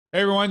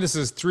Hey everyone, this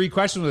is Three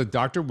Questions with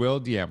Dr. Will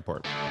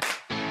Deyamport.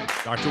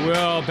 Dr.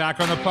 Will, back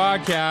on the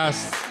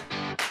podcast.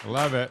 I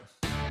love it.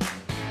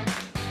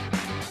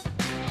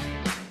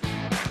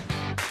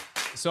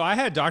 So I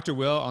had Dr.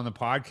 Will on the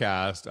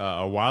podcast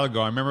a while ago.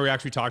 I remember we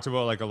actually talked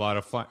about like a lot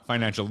of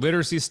financial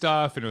literacy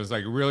stuff, and it was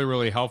like really,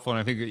 really helpful. And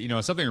I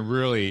think, something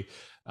really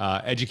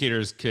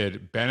educators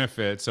could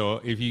benefit. So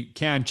if you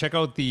can, check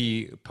out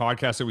the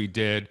podcast that we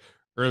did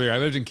earlier. I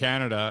lived in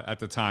Canada at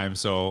the time,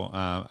 so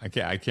I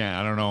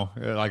don't know.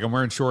 Like I'm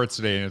wearing shorts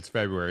today and it's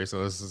February,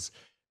 so this is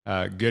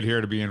good here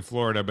to be in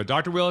Florida. But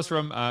Dr. Will is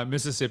from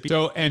Mississippi.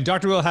 And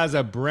Dr. Will has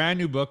a brand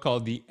new book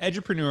called The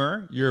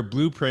Edupreneur, Your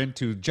Blueprint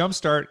to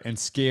Jumpstart and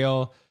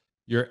Scale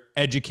Your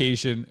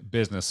Education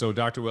Business. So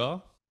Dr.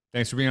 Will,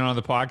 thanks for being on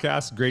the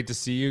podcast. Great to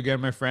see you again,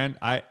 my friend.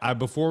 I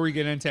before we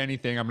get into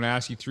anything, I'm going to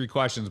ask you three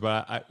questions,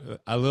 but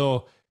a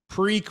little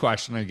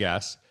pre-question, I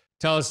guess.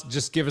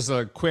 Give us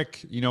a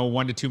quick,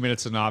 1 to 2 minute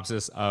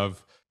synopsis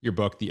of your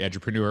book, The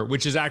Edupreneur,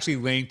 which is actually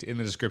linked in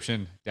the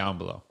description down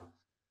below.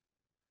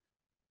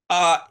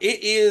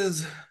 It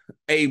is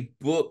a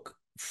book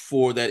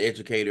for that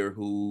educator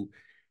who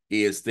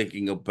is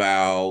thinking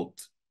about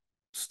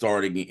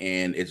starting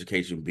an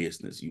education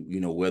business.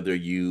 Whether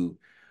you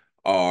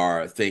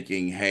are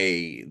thinking,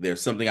 hey,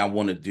 there's something I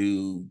want to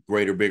do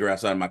greater, bigger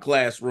outside of my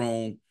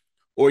classroom,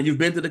 or you've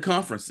been to the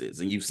conferences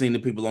and you've seen the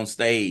people on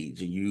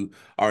stage and you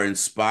are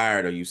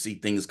inspired, or you see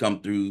things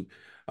come through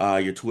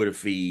your Twitter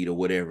feed or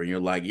whatever, and you're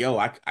like, yo,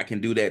 I can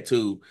do that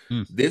too.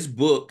 This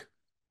book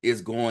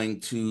is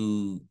going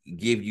to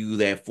give you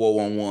that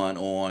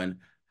 411 on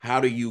how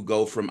do you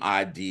go from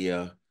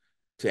idea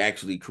to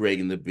actually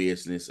creating the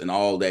business, and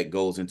all that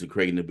goes into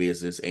creating the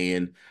business,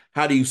 and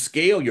how do you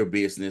scale your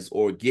business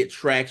or get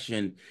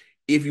traction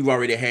if you've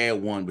already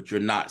had one, but you're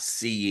not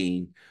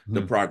seeing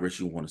the progress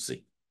you want to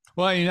see.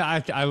 Well,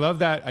 I love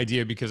that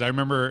idea because I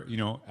remember,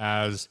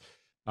 as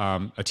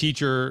a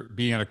teacher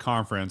being at a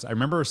conference, I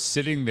remember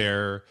sitting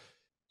there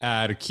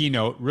at a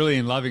keynote, really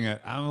and loving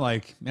it. I'm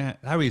like, man,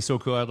 that would be so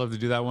cool. I'd love to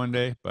do that one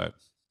day. But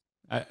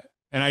I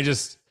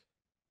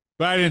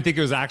didn't think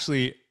it was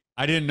actually,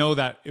 I didn't know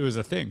that it was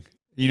a thing.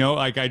 It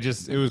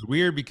was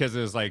weird because it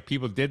was like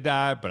people did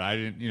that, but I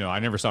didn't, I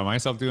never saw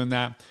myself doing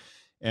that.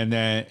 And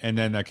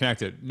then I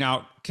connected.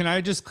 Now, can I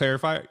just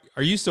clarify?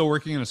 Are you still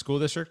working in a school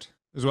district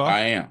as well? I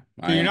am.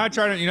 So you're not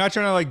trying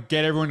to like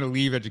get everyone to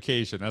leave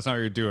education. That's not what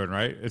you're doing,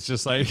 right? It's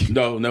just like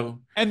no.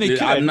 And they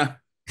could. I'm not.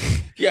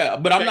 Yeah,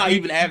 but I'm not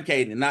even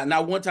advocating.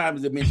 Not one time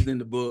is it mentioned in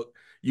the book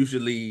you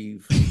should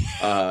leave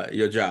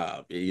your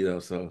job.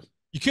 So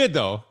you could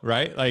though,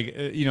 right? Like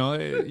it's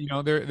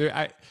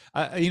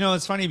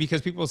funny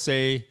because people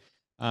say,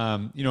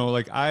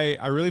 like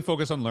I really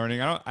focus on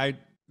learning. I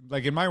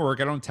like in my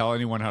work, I don't tell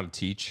anyone how to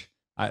teach.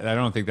 I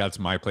don't think that's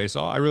my place.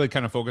 I really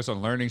kind of focus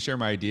on learning, share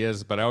my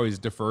ideas, but I always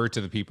defer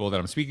to the people that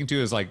I'm speaking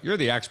to. Is like, you're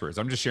the experts.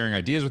 I'm just sharing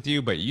ideas with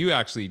you, but you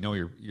actually know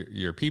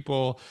your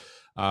people.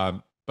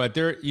 But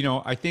there,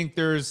 I think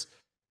there's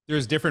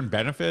different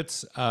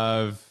benefits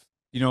of,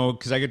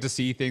 because I get to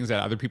see things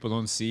that other people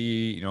don't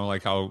see,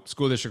 like how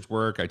school districts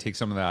work. I take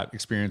some of that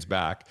experience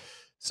back.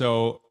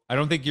 So I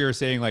don't think you're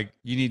saying like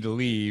you need to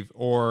leave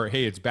or,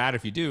 hey, it's bad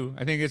if you do.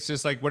 I think it's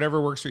just like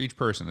whatever works for each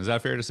person. Is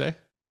that fair to say?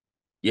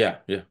 Yeah.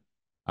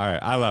 All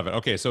right. I love it.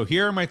 Okay. So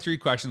here are my three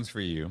questions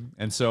for you.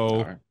 And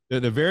so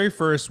the very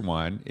first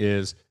one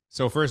is,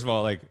 so first of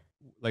all,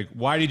 like,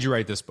 why did you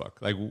write this book?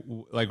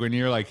 Like when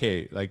you're like,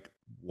 hey, like,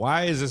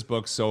 why is this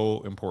book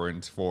so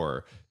important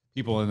for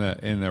people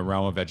in the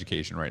realm of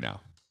education right now?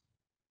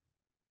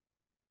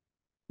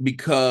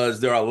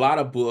 Because there are a lot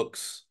of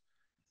books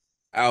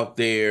out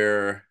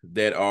there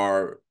that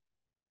are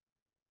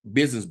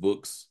business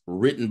books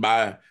written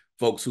by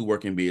folks who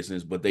work in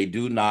business, but they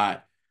do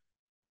not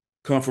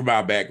come from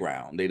our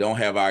background. They don't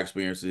have our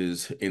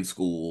experiences in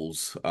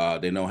schools.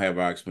 They don't have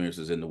our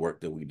experiences in the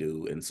work that we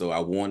do. And so I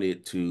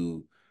wanted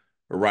to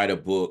write a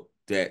book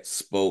that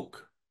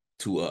spoke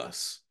to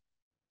us.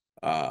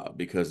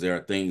 Because there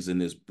are things in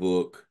this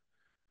book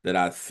that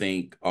I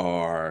think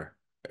are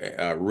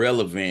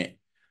relevant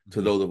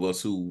to those of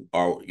us who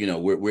are,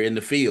 we're in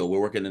the field, we're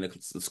working in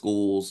the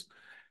schools,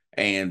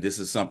 and this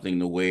is something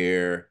to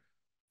where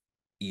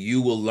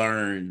you will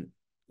learn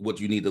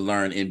what you need to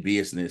learn in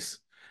business,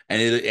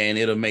 and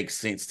it'll make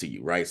sense to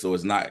you, right? So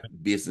it's not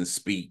business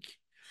speak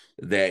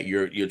that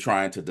you're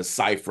trying to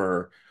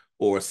decipher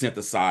or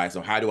synthesize,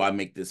 or how do I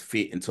make this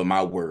fit into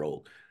my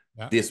world?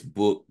 Yeah. This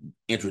book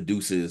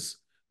introduces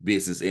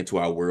business into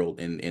our world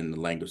in the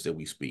language that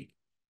we speak.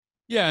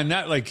 Yeah. And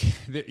that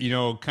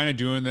kind of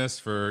doing this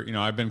for,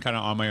 I've been kind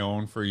of on my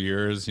own for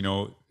years,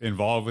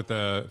 involved with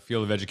the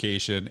field of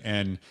education.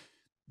 And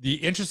the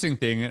interesting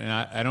thing, and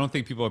I don't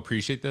think people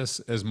appreciate this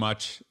as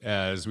much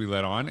as we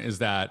let on, is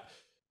that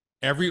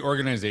every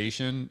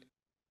organization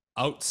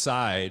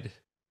outside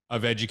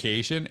of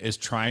education is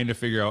trying to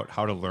figure out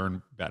how to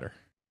learn better,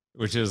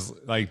 which is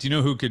like, do you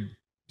know who could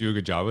do a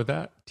good job with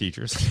that?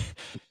 Teachers.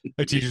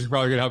 The teachers are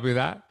probably going to help you with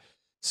that.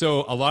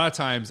 So a lot of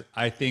times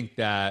I think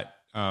that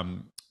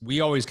we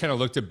always kind of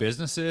look to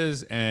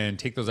businesses and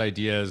take those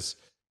ideas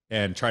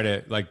and try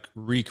to like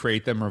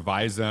recreate them,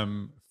 revise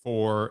them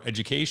for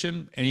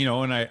education. And,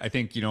 and I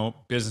think,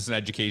 business and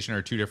education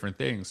are two different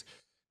things.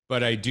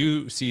 But I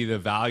do see the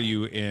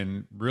value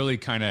in really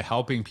kind of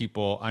helping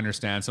people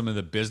understand some of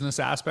the business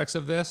aspects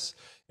of this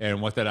and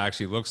what that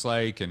actually looks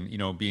like,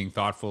 and being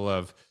thoughtful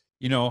of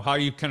how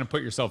you kind of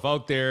put yourself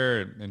out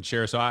there and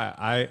share. So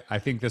I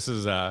think this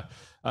is a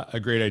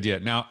great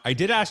idea. Now, I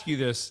did ask you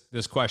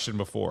this question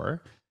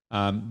before,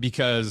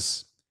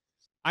 because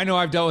I know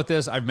I've dealt with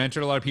this. I've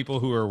mentored a lot of people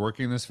who are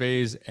working this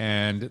phase,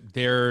 and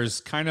there's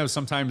kind of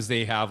sometimes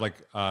they have like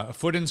a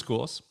foot in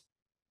schools,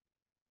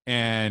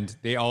 and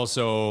they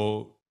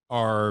also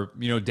are,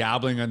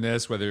 dabbling on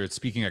this, whether it's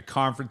speaking at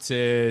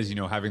conferences,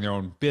 having their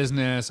own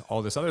business,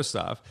 all this other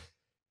stuff.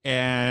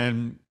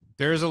 And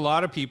there's a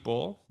lot of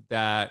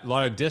a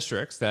lot of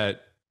districts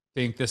that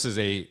think this is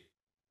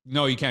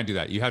no, you can't do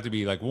that. You have to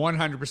be like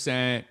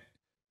 100%.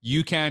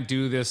 You can't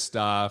do this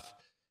stuff.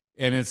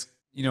 And it's,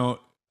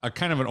 a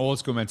kind of an old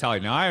school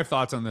mentality. Now I have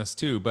thoughts on this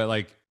too, but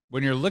like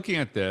when you're looking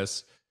at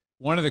this,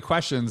 one of the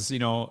questions,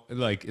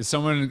 like, is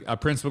a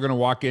principal going to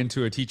walk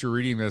into a teacher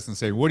reading this and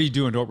say, what are you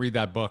doing? Don't read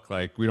that book.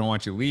 Like, we don't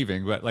want you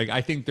leaving. But like,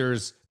 I think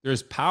there's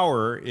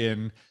power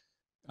in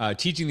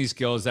teaching these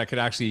skills that could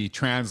actually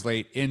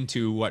translate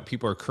into what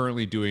people are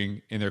currently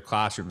doing in their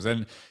classrooms.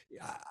 And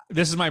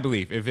this is my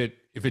belief. If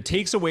it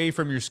takes away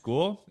from your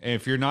school,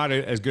 if you're not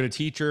as good a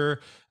teacher,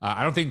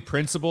 I don't think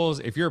principals,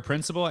 if you're a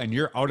principal and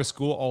you're out of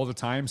school all the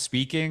time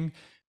speaking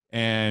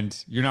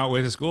and you're not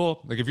with the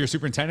school, like if you're a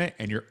superintendent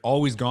and you're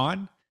always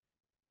gone,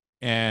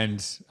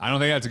 and I don't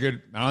think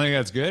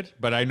that's good,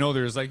 but I know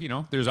there's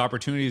there's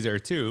opportunities there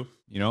too,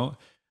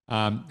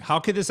 how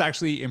could this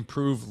actually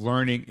improve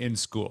learning in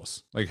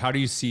schools? Like, how do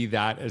you see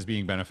that as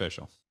being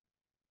beneficial?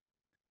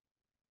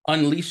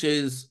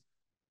 Unleashes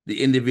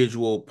the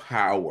individual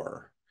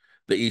power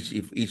that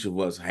each of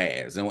us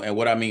has. And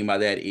what I mean by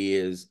that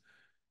is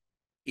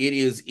it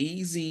is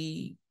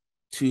easy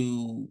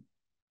to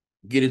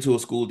get into a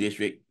school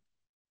district,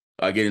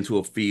 get into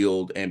a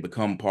field and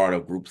become part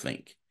of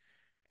groupthink.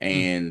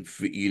 And,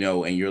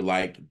 and you're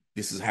like,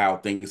 this is how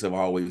things have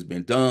always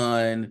been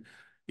done.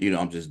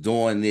 I'm just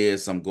doing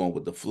this. I'm going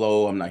with the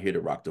flow. I'm not here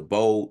to rock the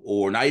boat,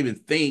 or not even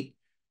think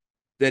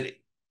that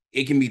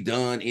it can be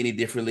done any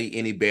differently,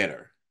 any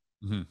better.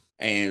 Mm-hmm.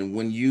 And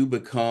when you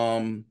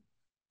become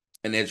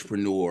an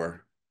edupreneur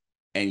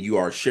and you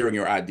are sharing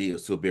your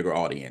ideas to a bigger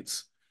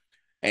audience,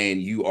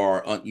 and you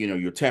are,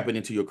 you're tapping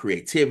into your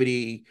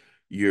creativity,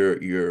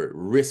 you're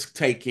risk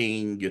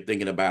taking, you're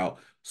thinking about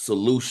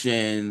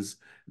solutions,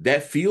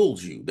 that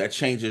fuels you, that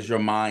changes your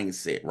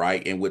mindset,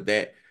 right? And with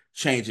that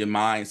change in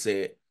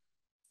mindset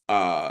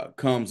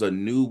comes a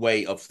new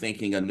way of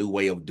thinking, a new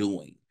way of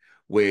doing,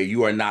 where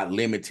you are not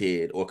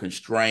limited or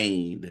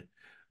constrained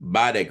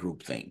by that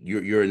group thing.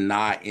 You're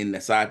not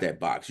inside that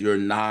box. You're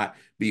not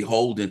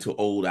beholden to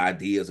old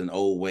ideas and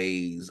old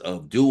ways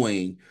of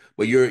doing,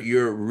 but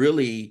you're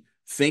really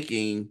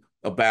thinking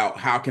about,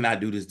 how can I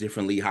do this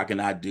differently? How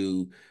can I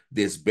do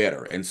this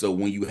better? And so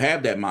when you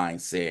have that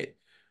mindset,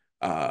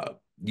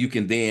 you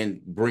can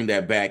then bring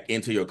that back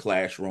into your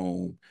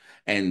classroom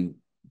and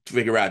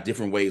figure out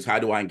different ways. How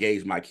do I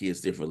engage my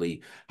kids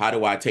differently? How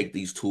do I take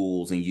these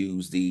tools and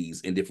use these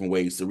in different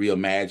ways to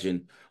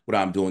reimagine what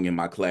I'm doing in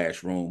my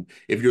classroom?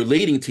 If you're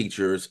leading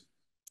teachers,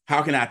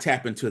 how can I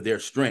tap into their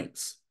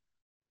strengths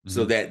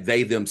so that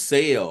they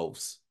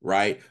themselves,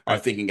 right, are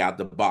thinking out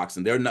the box,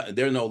 and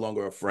they're no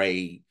longer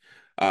afraid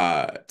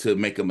to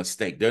make a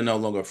mistake. They're no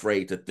longer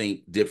afraid to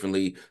think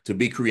differently, to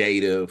be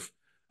creative,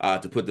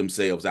 to put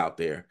themselves out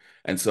there.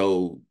 And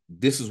so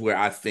this is where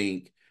I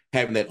think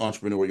having that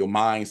entrepreneurial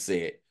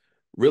mindset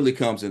really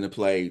comes into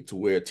play, to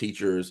where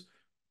teachers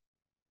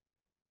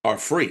are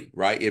free,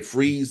 right? It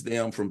frees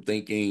them from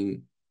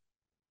thinking,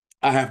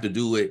 I have to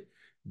do it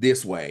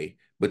this way,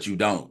 but you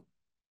don't,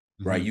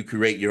 right? You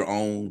create your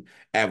own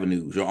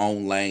avenues, your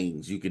own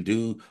lanes. You can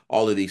do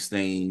all of these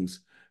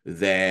things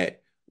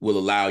that will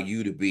allow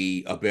you to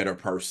be a better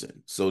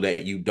person, so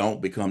that you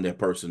don't become that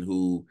person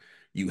who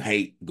you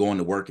hate going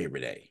to work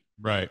every day.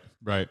 Right.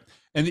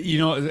 And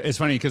it's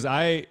funny because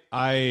I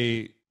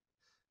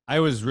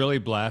was really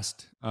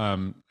blessed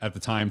at the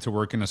time to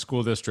work in a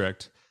school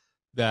district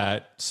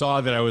that saw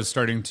that I was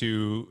starting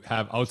to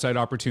have outside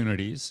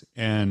opportunities,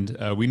 and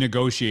we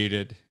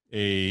negotiated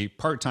a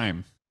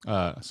part-time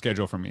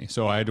schedule for me.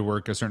 So I had to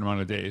work a certain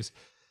amount of days.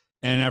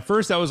 And at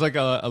first that was like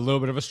a little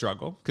bit of a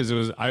struggle, because it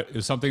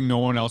was something no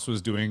one else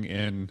was doing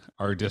in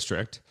our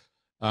district,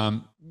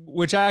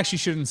 which I actually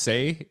shouldn't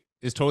say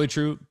is totally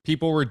true.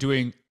 People were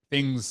doing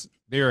things,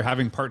 they were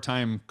having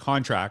part-time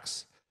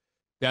contracts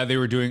that they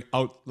were doing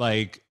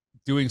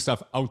doing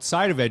stuff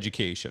outside of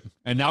education.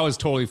 And that was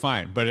totally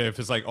fine. But if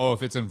it's like,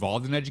 if it's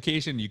involved in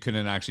education, you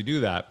couldn't actually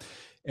do that.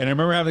 And I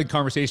remember having a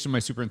conversation with my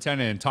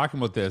superintendent and talking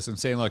about this and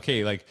saying, like,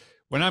 hey, like,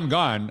 when I'm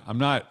gone, I'm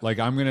not like,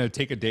 I'm going to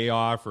take a day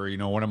off, or,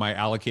 one of my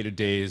allocated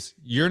days.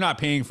 You're not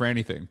paying for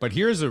anything. But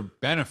here's a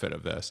benefit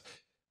of this.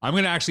 I'm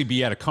going to actually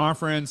be at a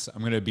conference.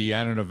 I'm going to be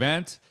at an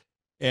event,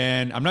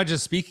 and I'm not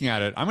just speaking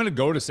at it. I'm going to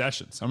go to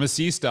sessions. I'm going to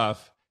see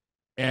stuff.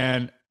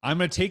 And I'm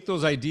going to take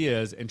those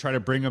ideas and try to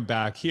bring them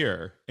back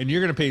here. And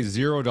you're going to pay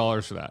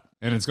 $0 for that.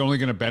 And it's only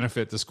going to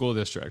benefit the school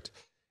district.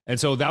 And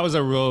so that was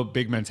a real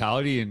big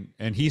mentality.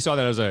 And he saw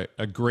that as a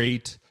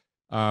great,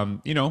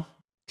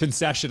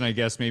 concession, I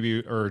guess, maybe,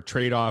 or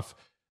trade-off.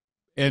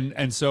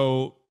 And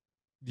so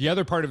the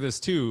other part of this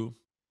too,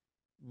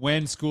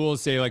 when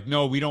schools say like,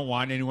 no, we don't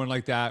want anyone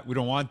like that, we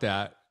don't want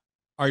that,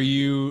 are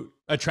you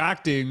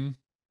attracting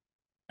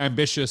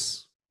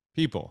ambitious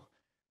people,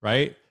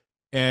 right?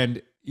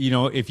 And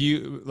if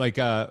you like,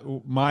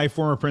 my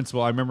former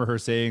principal, I remember her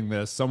saying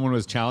this, someone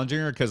was challenging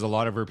her because a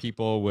lot of her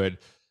people would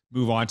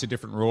move on to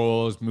different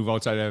roles, move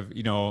outside of,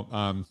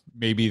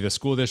 maybe the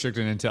school district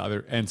and into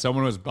other, and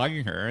someone was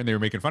bugging her and they were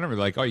making fun of her,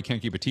 like, oh, you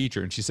can't keep a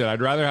teacher. And she said,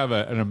 I'd rather have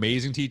an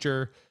amazing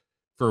teacher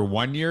for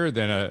 1 year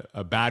than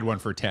a bad one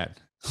for 10.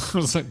 I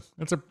was like,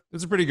 that's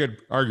a pretty good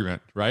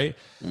argument, right?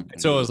 Mm-hmm.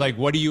 So it was like,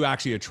 what do you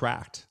actually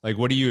attract? Like,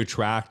 what do you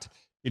attract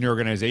in your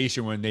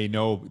organization when they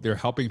know they're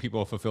helping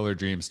people fulfill their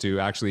dreams to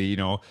actually,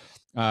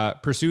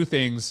 pursue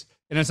things?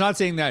 And it's not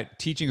saying that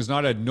teaching is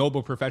not a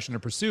noble profession to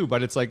pursue,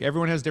 but it's like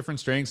everyone has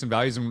different strengths and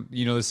values. And,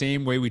 the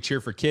same way we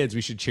cheer for kids,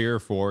 we should cheer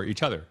for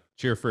each other,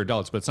 cheer for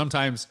adults. But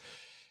sometimes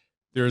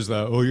there's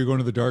oh, you're going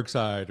to the dark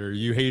side, or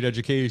you hate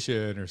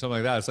education or something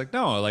like that. It's like,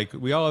 no, like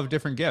we all have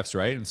different gifts,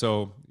 right? And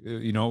so,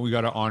 we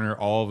got to honor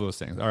all of those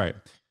things. All right.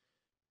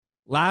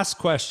 Last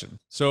question.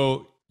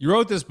 So you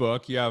wrote this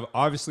book. You have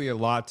obviously a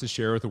lot to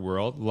share with the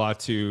world, a lot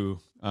to,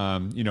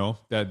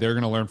 that they're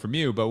going to learn from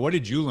you. But what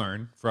did you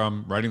learn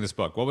from writing this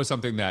book? What was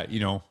something that,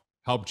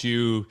 helped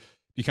you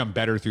become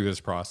better through this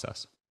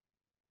process?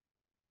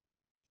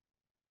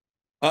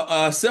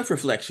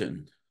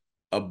 Self-reflection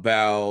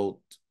about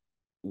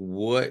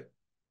what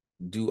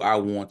do I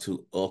want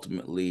to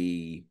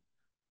ultimately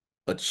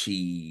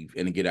achieve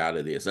and get out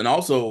of this. And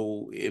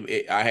also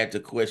I had to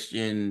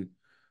question,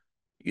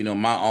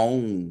 my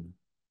own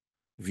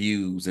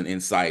views and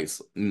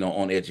insights,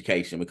 on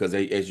education, because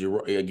this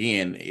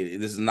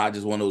is not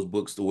just one of those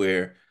books to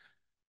where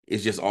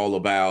it's just all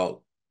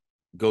about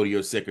go to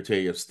your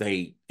Secretary of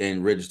State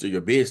and register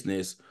your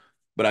business.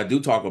 But I do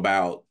talk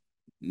about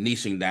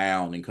niching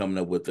down and coming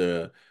up with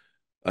a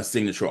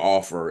signature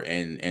offer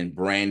and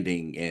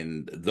branding.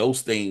 And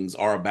those things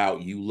are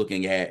about you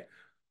looking at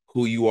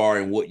who you are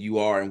and what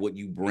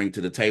you bring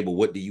to the table.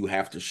 What do you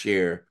have to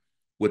share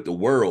with the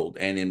world?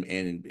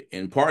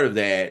 And part of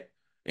that,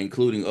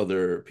 including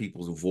other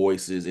people's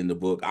voices in the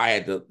book, I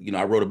had to,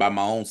 I wrote about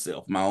my own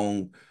self, my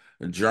own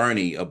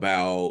journey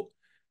about,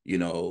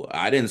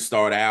 I didn't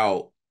start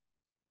out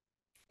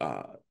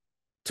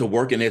to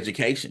work in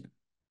education.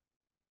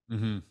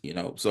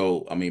 Mm-hmm.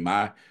 So, I mean,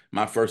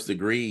 my first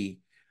degree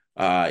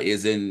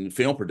is in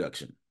film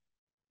production.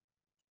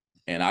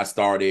 And I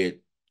started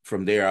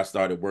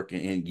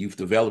working in youth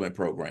development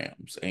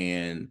programs,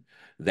 and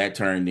that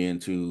turned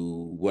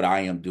into what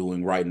I am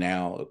doing right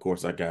now. Of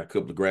course, I got a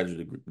couple of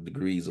graduate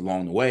degrees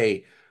along the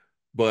way,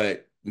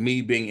 but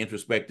me being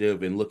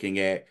introspective and looking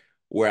at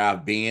where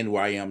I've been,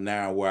 where I am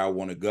now, where I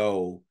want to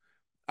go,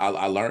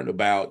 I learned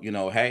about,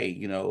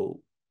 hey,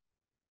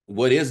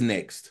 what is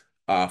next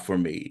for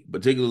me,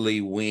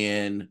 particularly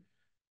when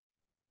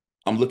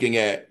I'm looking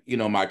at,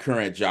 my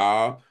current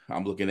job.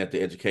 I'm looking at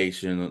the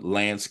education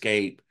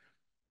landscape,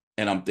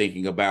 and I'm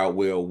thinking about,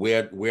 well,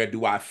 where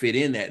do I fit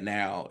in that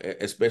now,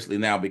 especially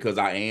now because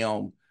I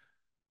am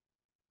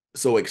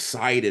so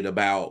excited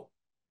about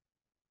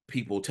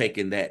people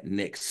taking that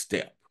next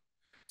step.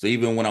 So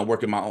even when I'm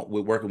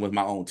working with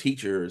my own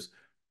teachers,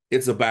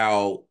 it's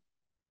about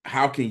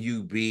how can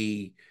you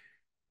be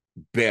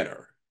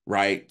better,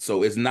 right?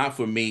 So it's not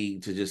for me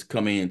to just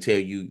come in and tell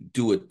you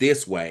do it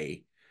this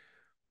way.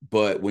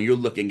 But when you're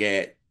looking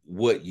at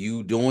what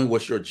you doing,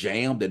 what's your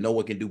jam that no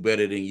one can do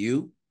better than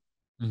you,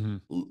 mm-hmm.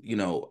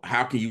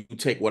 How can you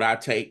take what I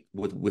take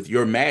with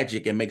your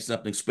magic and make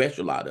something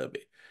special out of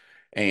it?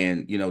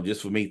 And,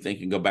 just for me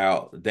thinking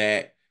about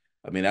that,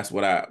 I mean, that's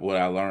what I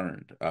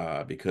learned,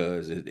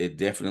 because it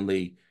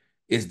definitely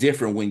is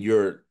different when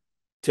you're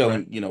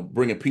telling, right,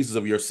 bringing pieces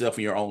of yourself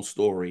and your own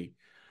story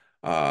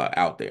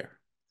out there.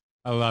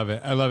 I love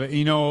it. I love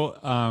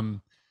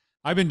it.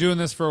 I've been doing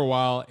this for a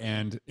while,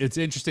 and it's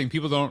interesting.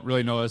 People don't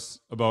really know this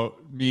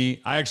about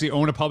me. I actually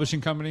own a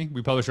publishing company.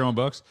 We publish our own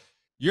books.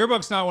 Your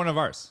book's not one of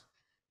ours.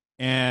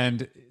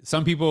 And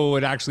some people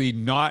would actually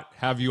not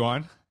have you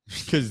on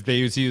because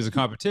they would see it as a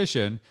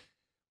competition,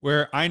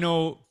 where I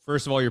know,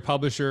 first of all, your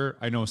publisher.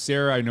 I know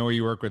Sarah. I know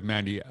you work with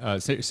Mandy.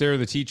 Sarah,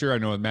 the teacher. I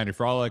know with Mandy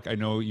Frolic. I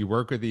know you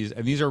work with these.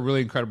 And these are really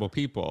incredible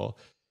people.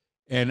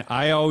 And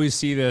I always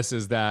see this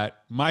as that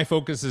my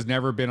focus has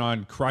never been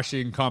on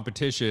crushing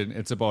competition.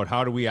 It's about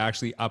how do we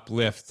actually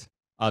uplift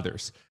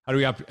others? How do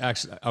we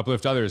actually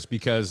uplift others?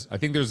 Because I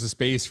think there's a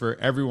space for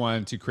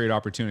everyone to create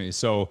opportunities.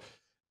 So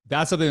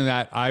that's something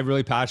that I'm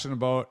really passionate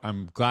about.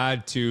 I'm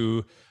glad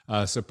to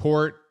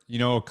support, a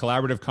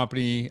collaborative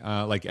company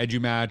like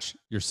EduMatch,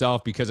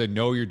 yourself, because I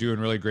know you're doing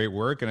really great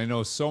work. And I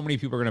know so many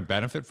people are going to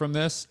benefit from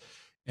this.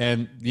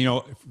 And,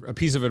 a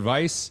piece of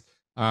advice,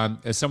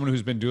 as someone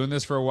who's been doing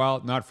this for a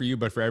while, not for you,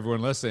 but for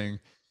everyone listening,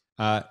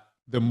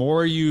 the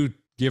more you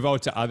give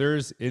out to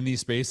others in these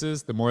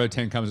spaces, the more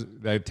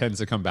that tends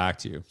to come back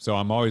to you. So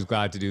I'm always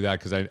glad to do that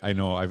because I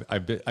know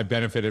I've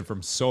benefited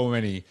from so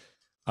many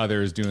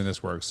others doing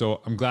this work. So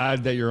I'm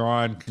glad that you're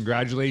on.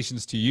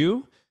 Congratulations to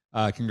you.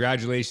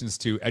 Congratulations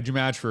to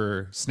EduMatch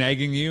for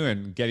snagging you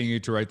and getting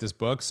you to write this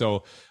book.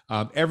 So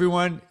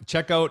everyone,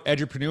 check out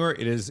Edupreneur.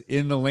 It is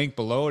in the link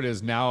below. It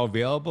is now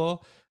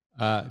available.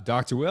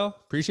 Dr. Will,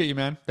 appreciate you,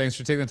 man. Thanks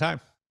for taking the time.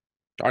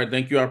 All right.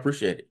 Thank you. I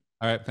appreciate it.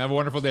 All right. Have a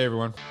wonderful day,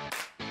 everyone.